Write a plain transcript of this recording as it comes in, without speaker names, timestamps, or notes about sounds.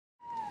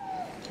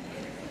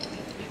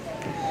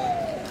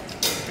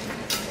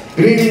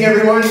Good evening,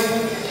 everyone.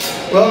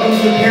 Welcome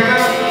to the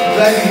Paramount.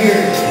 Glad you're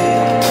here.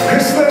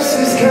 Christmas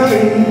is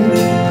coming.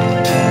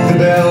 The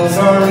bells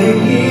are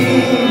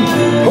ringing.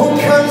 Hope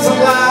comes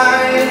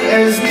alive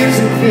as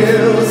music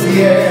fills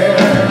the air.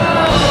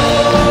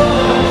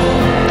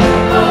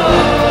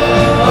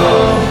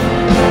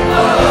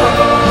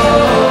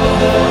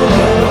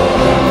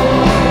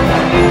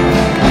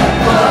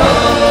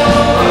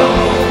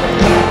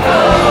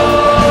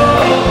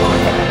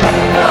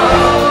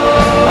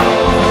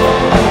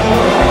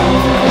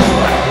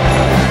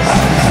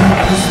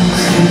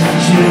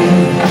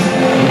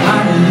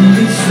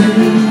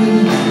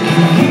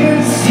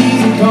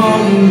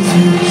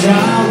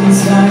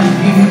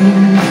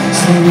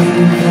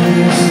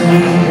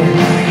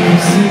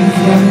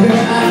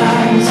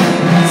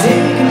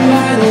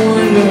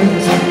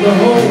 The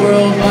whole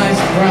world by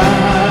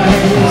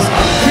surprise.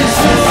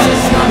 Christmas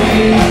is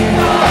coming,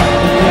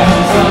 the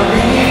bells are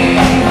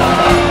ringing.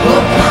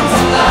 Hope comes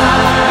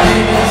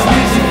alive as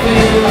music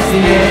fills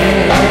the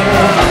air.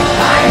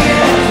 I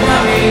hear it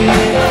drumming,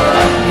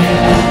 it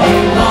won't be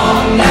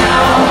long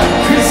now.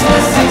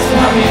 Christmas is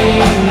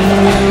coming,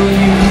 will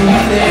you be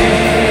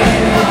there?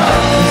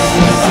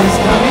 Christmas is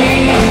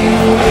coming,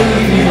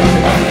 will you be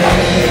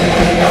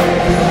there?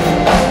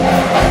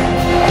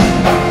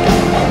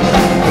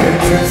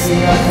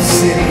 Dressing up the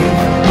city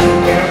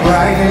in a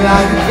bright and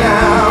light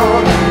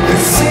gown.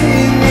 They're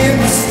singing in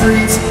the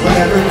streets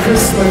whenever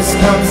Christmas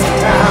comes to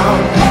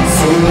town.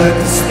 So let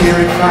the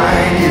Spirit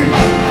find you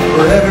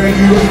wherever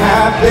you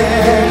have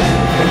been,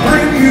 and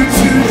bring you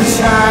to the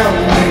child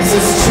who makes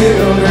us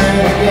children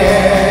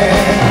again.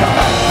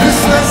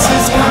 Christmas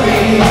is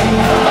coming,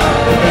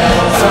 the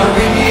bells are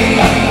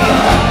ringing.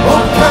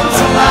 Hope comes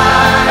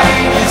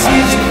alive as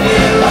music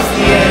fills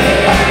the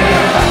air.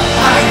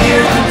 I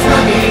hear the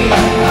drumming.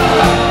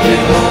 It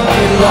won't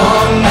be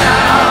long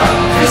now.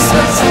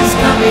 Christmas is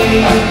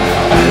coming.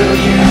 Will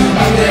you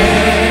be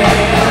there?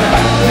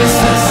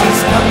 Christmas is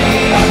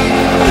coming.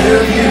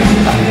 Will you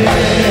be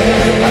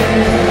there?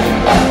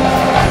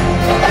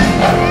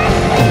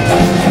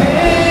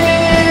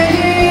 Praise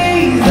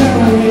the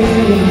way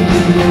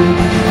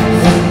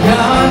for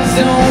God's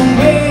own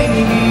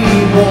baby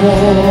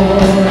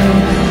born,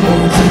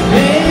 for to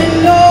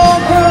mend all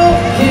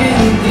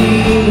broken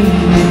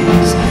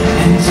things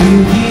and to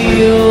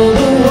heal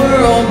the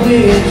world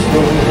with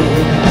joy.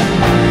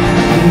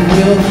 He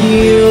will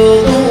heal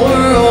the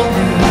world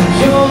with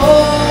joy.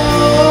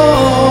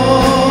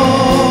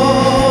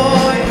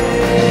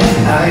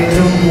 I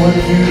don't want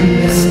you to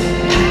miss it.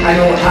 I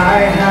know I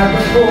have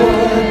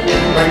before.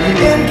 Like the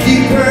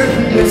innkeeper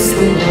who missed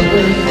the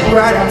lumber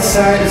right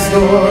outside his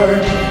door.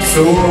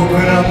 So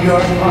open up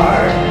your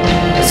heart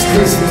as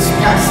Christmas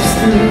passes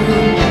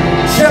through.